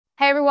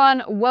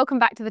everyone, welcome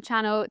back to the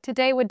channel.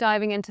 Today we're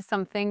diving into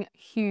something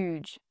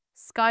huge,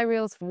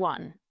 SkyReels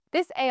 1.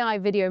 This AI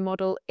video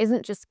model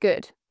isn't just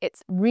good,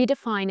 it's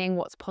redefining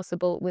what's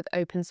possible with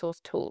open source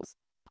tools.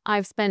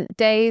 I've spent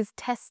days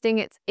testing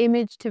its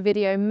image to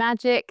video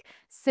magic,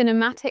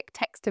 cinematic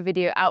text to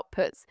video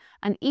outputs,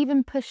 and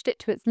even pushed it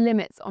to its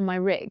limits on my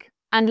rig.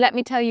 And let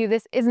me tell you,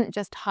 this isn't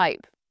just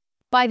hype.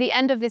 By the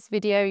end of this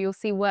video, you'll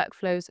see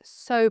workflows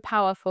so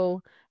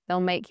powerful, they'll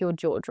make your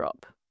jaw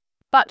drop.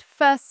 But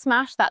first,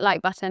 smash that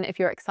like button if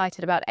you're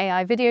excited about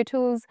AI video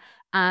tools,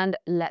 and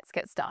let's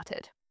get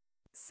started.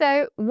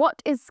 So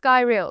what is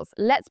SkyReels?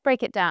 Let's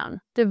break it down.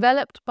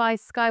 Developed by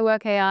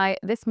Skywork AI,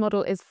 this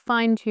model is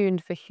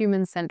fine-tuned for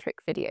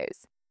human-centric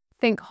videos.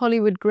 Think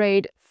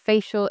Hollywood-grade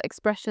facial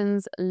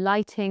expressions,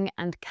 lighting,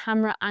 and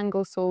camera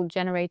angle all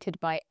generated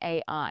by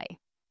AI.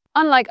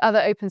 Unlike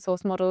other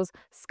open-source models,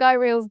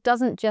 SkyReels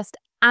doesn't just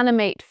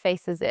animate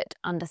faces, it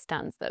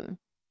understands them.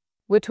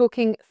 We're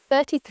talking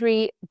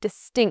 33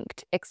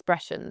 distinct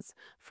expressions,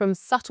 from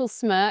subtle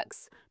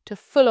smirks to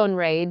full-on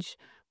rage,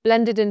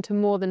 blended into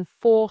more than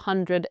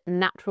 400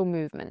 natural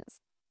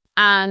movements.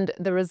 And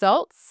the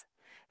results?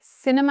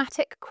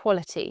 Cinematic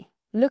quality.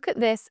 Look at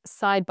this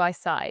side by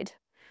side.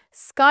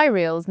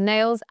 SkyReels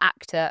nails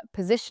actor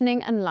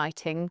positioning and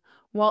lighting,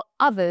 while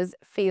others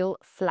feel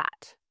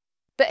flat.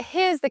 But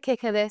here's the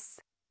kicker,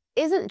 this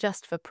isn't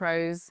just for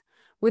pros.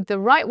 With the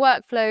right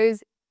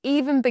workflows,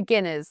 even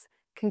beginners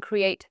can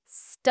create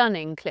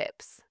stunning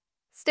clips.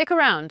 Stick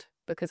around,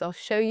 because I'll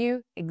show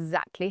you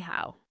exactly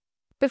how.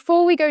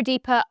 Before we go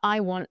deeper, I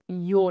want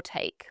your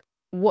take.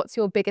 What's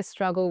your biggest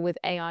struggle with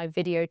AI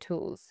video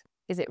tools?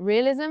 Is it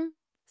realism?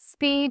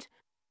 Speed?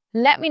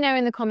 Let me know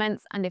in the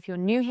comments, and if you're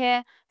new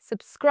here,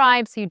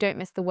 subscribe so you don't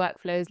miss the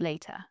workflows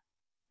later.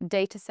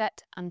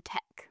 Dataset and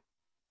tech.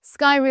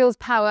 SkyReels'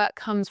 power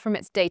comes from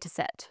its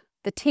dataset.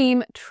 The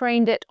team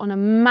trained it on a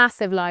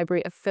massive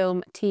library of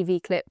film,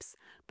 TV clips,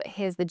 but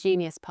here's the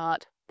genius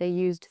part. They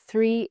used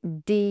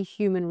 3D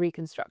human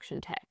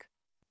reconstruction tech.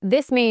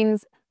 This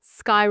means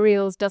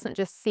SkyReels doesn't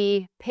just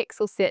see,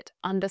 pixels it,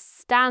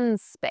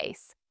 understands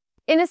space.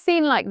 In a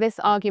scene like this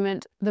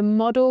argument, the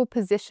model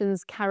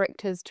positions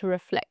characters to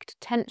reflect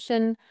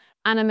tension,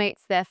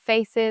 animates their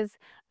faces,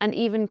 and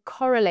even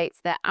correlates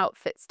their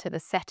outfits to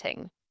the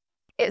setting.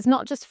 It's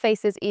not just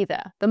faces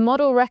either. The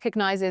model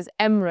recognizes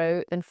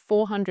more than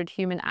 400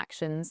 human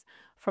actions,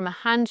 from a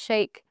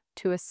handshake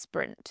to a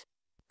sprint.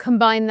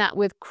 Combine that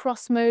with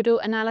cross-modal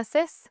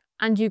analysis,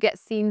 and you get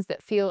scenes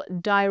that feel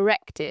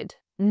directed,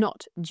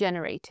 not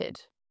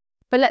generated.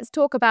 But let's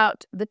talk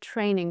about the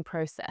training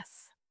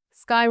process.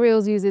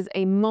 SkyReels uses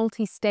a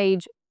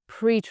multi-stage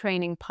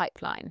pre-training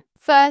pipeline.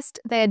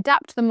 First, they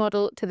adapt the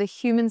model to the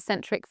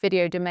human-centric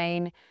video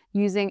domain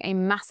using a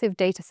massive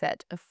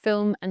dataset of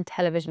film and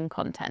television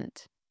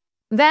content.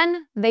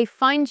 Then, they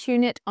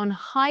fine-tune it on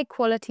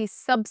high-quality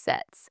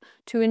subsets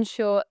to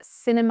ensure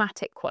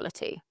cinematic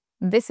quality.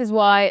 This is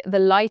why the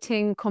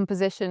lighting,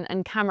 composition,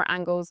 and camera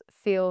angles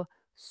feel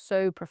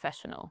so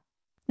professional.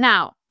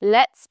 Now,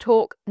 let's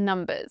talk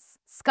numbers.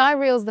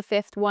 SkyReels, the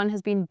fifth one,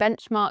 has been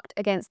benchmarked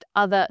against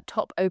other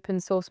top open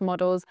source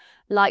models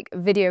like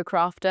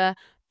VideoCrafter,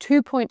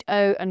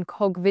 2.0 and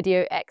Cog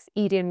Video X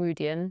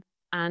Rudian,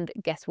 and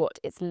guess what?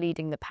 It's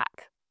leading the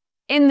pack.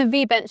 In the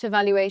VBench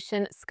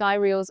evaluation,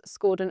 SkyReels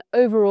scored an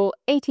overall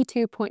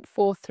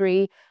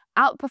 82.43,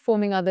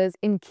 outperforming others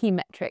in key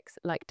metrics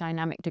like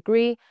dynamic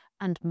degree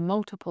and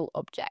multiple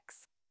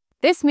objects.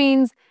 This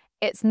means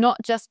it's not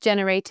just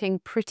generating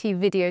pretty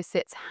video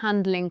sets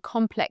handling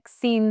complex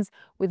scenes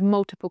with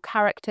multiple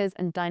characters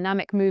and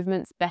dynamic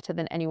movements better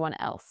than anyone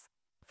else.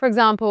 For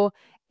example,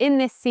 in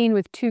this scene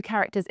with two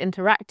characters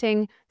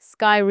interacting,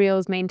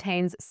 SkyReels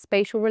maintains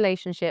spatial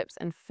relationships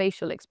and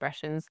facial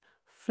expressions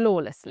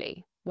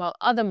flawlessly, while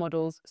other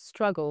models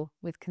struggle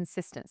with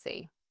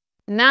consistency.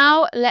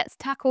 Now let's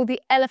tackle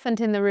the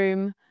elephant in the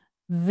room,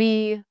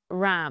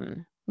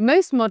 VRAM.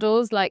 Most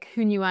models like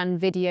Hunyuan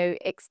Video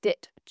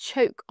XDit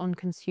choke on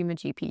consumer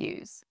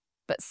GPUs.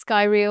 But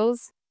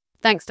SkyReels,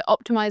 thanks to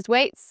optimized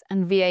weights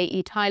and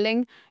VAE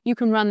tiling, you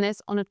can run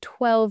this on a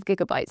 12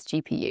 GB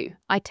GPU.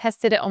 I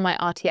tested it on my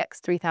RTX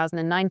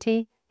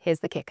 3090. Here's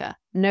the kicker.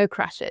 No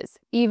crashes,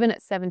 even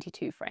at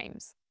 72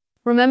 frames.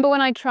 Remember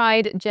when I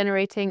tried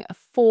generating a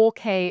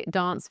 4K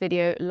dance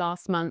video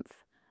last month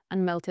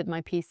and melted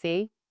my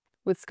PC?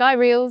 With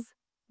SkyReels,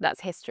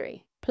 that's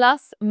history.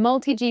 Plus,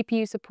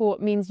 multi-GPU support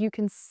means you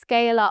can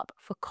scale up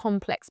for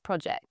complex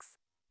projects.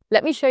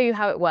 Let me show you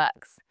how it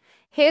works.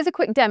 Here's a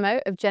quick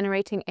demo of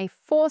generating a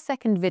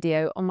 4-second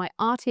video on my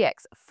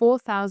RTX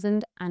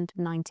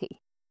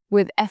 4090.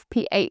 With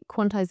FP8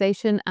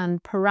 quantization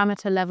and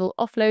parameter level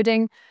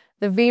offloading,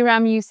 the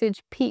VRAM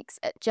usage peaks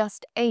at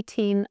just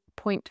 18.5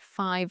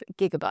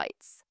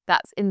 gigabytes.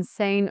 That's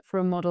insane for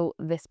a model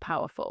this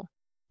powerful.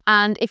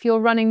 And if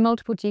you're running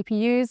multiple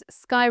GPUs,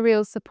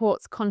 SkyReels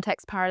supports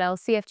context parallel,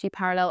 CFG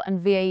parallel, and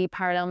VAE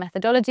parallel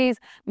methodologies,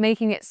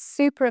 making it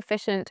super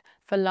efficient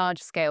for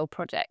large-scale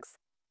projects.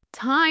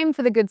 Time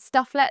for the good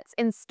stuff. Let's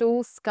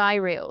install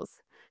SkyReels.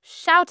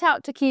 Shout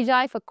out to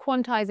Kijai for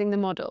quantizing the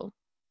model.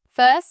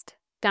 First,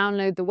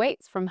 download the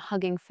weights from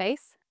Hugging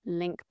Face,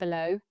 link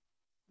below.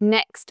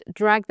 Next,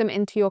 drag them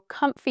into your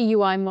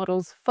ComfyUI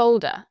models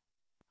folder.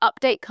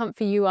 Update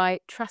ComfyUI,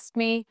 trust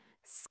me,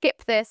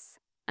 skip this,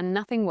 and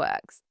nothing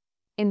works.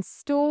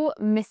 Install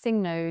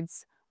missing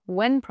nodes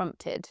when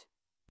prompted.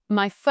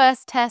 My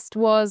first test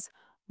was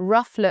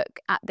rough look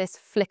at this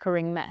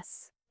flickering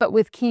mess, but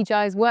with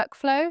ComfyUI's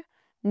workflow,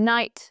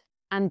 night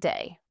and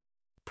day.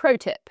 Pro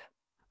tip,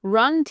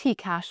 run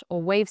Tcache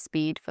or wave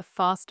speed for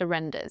faster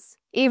renders.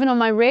 Even on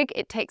my rig,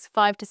 it takes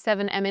 5 to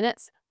 7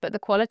 minutes, but the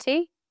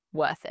quality,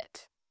 worth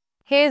it.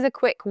 Here's a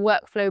quick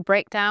workflow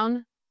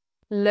breakdown.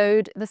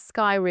 Load the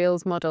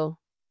SkyReels model.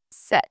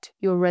 Set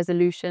your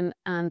resolution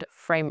and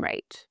frame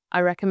rate.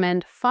 I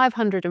recommend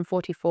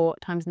 544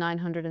 ×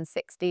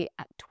 960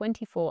 at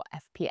 24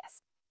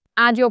 FPS.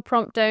 Add your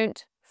prompt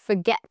don't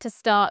forget to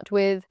start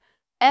with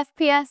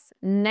FPS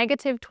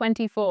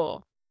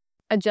 -24.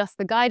 Adjust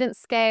the guidance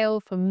scale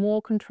for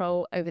more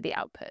control over the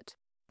output.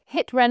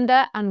 Hit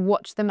render and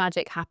watch the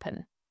magic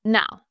happen.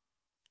 Now,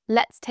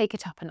 let's take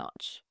it up a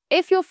notch.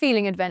 If you're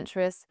feeling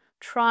adventurous,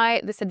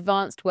 try this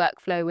advanced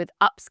workflow with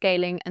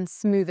upscaling and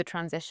smoother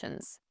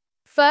transitions.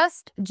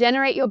 First,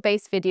 generate your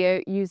base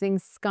video using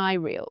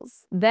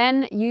SkyReels.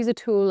 Then use a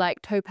tool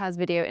like Topaz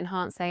Video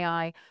Enhance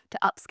AI to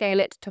upscale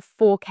it to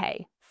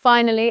 4K.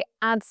 Finally,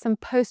 add some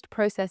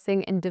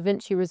post-processing in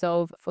DaVinci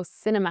Resolve for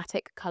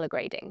cinematic color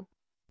grading.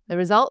 The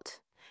result?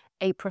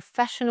 A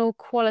professional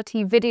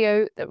quality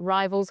video that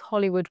rivals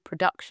Hollywood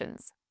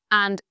productions.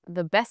 And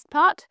the best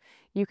part?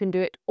 You can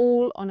do it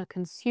all on a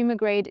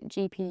consumer-grade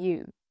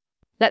GPU.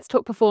 Let's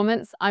talk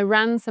performance. I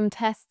ran some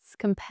tests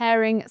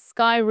comparing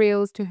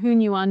SkyReels to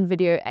Hunyuan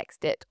Video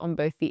XDit on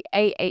both the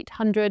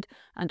A800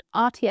 and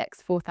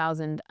RTX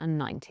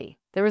 4090.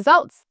 The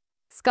results?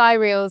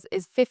 SkyReels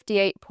is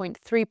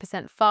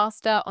 58.3%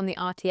 faster on the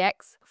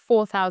RTX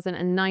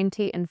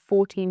 4090 and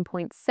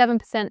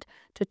 14.7%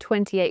 to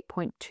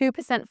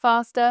 28.2%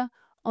 faster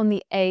on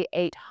the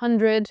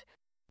A800.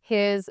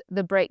 Here's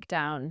the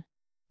breakdown.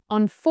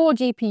 On 4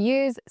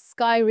 GPUs,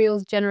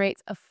 SkyReels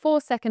generates a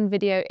 4-second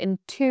video in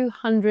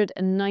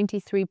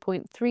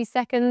 293.3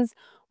 seconds,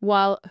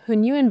 while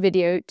Hunyuan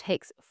Video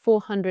takes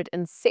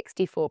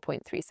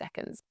 464.3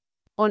 seconds.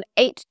 On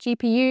 8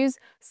 GPUs,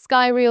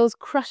 SkyReels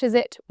crushes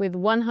it with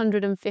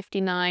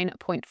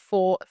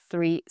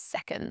 159.43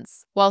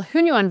 seconds, while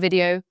Hunyuan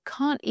Video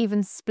can't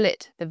even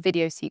split the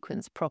video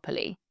sequence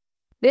properly.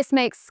 This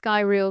makes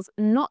SkyReels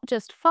not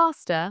just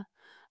faster,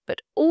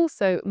 but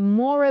also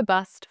more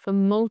robust for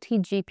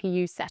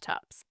multi-GPU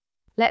setups.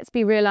 Let's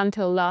be real,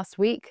 until last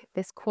week,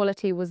 this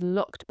quality was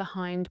locked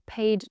behind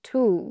paid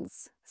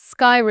tools.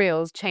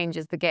 SkyReels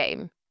changes the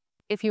game.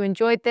 If you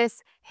enjoyed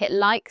this, hit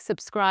like,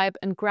 subscribe,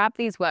 and grab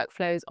these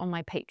workflows on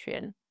my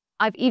Patreon.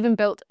 I've even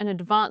built an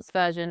advanced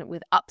version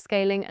with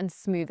upscaling and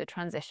smoother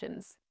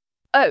transitions.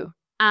 Oh,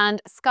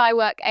 and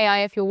Skywork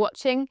AI if you're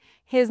watching,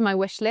 here's my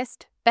wish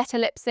list: better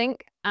lip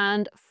sync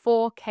and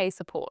 4K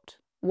support.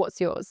 What's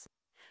yours?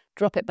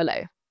 Drop it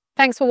below.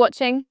 Thanks for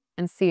watching,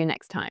 and see you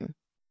next time.